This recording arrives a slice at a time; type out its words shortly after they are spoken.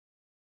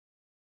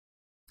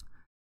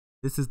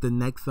This is the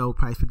Nexo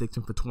price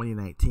prediction for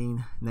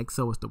 2019.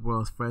 Nexo is the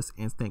world's first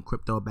instant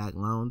crypto-backed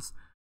loans.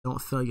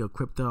 Don't sell your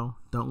crypto.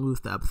 Don't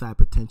lose the upside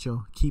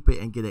potential. Keep it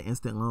and get an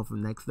instant loan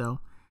from Nexo.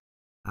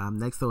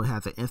 Nexo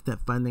has an instant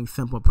funding,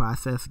 simple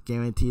process,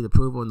 guaranteed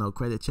approval, no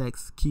credit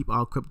checks. Keep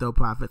all crypto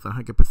profits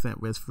 100%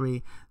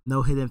 risk-free.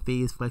 No hidden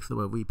fees,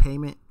 flexible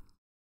repayment.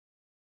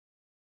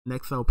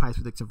 Nexo price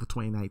prediction for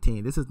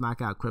 2019. This is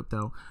Knockout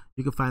Crypto.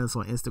 You can find us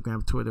on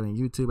Instagram, Twitter, and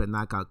YouTube at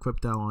Knockout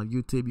Crypto. On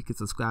YouTube, you can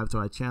subscribe to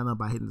our channel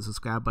by hitting the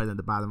subscribe button at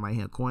the bottom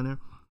right-hand corner.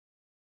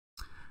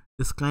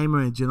 Disclaimer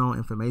and general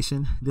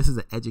information. This is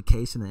an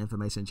education and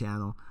information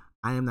channel.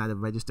 I am not a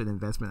registered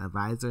investment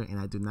advisor, and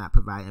I do not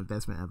provide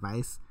investment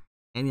advice.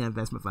 Any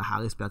investments are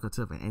highly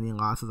speculative, and any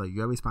losses are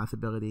your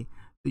responsibility.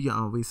 Do your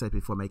own research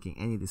before making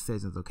any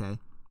decisions, okay?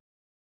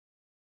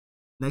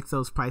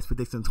 Nexo's price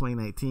prediction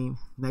 2019.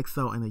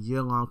 Nexo in a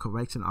year-long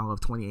correction all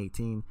of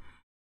 2018.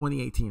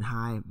 2018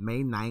 high,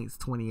 May 9th,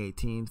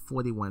 2018,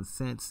 41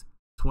 cents.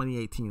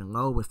 2018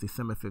 low was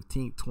December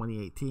 15th,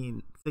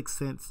 2018, 6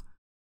 cents.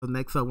 So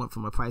Nexo went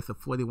from a price of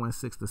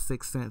 41.6 to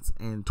 6 cents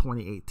in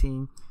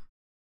 2018.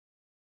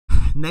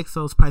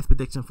 Nexo's price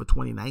prediction for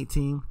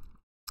 2019.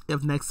 If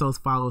Nexo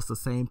follows the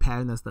same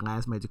pattern as the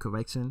last major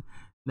correction,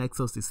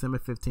 Nexo's December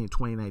 15,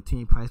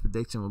 2019 price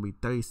prediction will be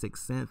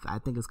 36 cents. I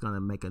think it's going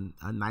to make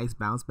a nice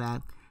bounce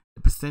back.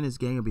 The percentage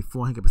gain will be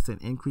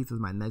 400% increase is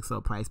my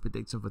Nexo price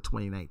prediction for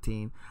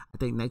 2019. I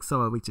think Nexo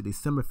will reach a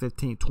December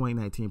 15,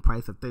 2019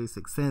 price of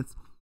 36 cents.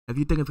 If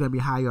you think it's going to be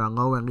higher or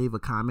lower, leave a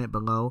comment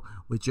below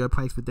with your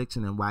price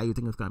prediction and why you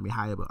think it's going to be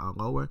higher or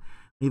lower.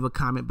 Leave a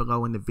comment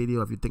below in the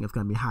video if you think it's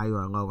going to be higher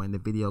or lower in the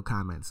video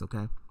comments,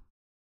 okay?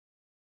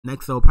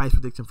 Nexo price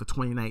prediction for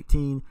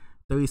 2019,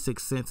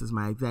 36 cents is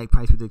my exact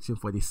price prediction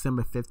for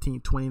December 15,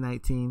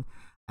 2019.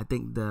 I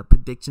think the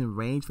prediction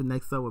range for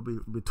Nexo will be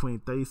between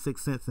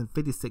 36 cents and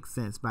 56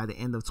 cents by the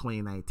end of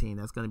 2019.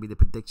 That's going to be the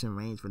prediction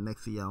range for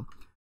Nexo.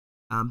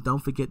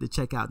 Don't forget to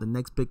check out the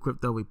next big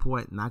crypto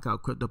report.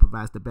 Knockout Crypto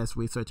provides the best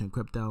research in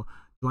crypto.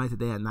 Join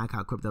today at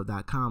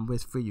knockoutcrypto.com.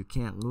 Risk free, you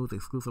can't lose.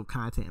 Exclusive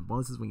content and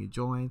bonuses when you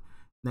join.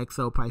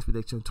 Nexo price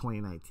prediction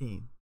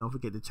 2019. Don't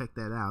forget to check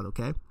that out,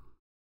 okay?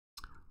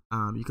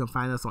 You can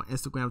find us on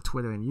Instagram,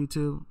 Twitter, and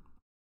YouTube.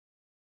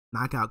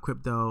 Knockout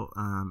Crypto.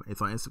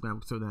 It's on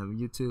Instagram, Twitter, and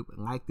YouTube.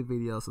 Like the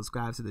video,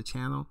 subscribe to the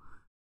channel.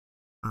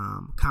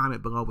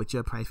 Comment below with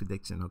your price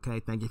prediction, okay?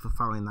 Thank you for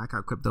following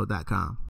knockoutcrypto.com.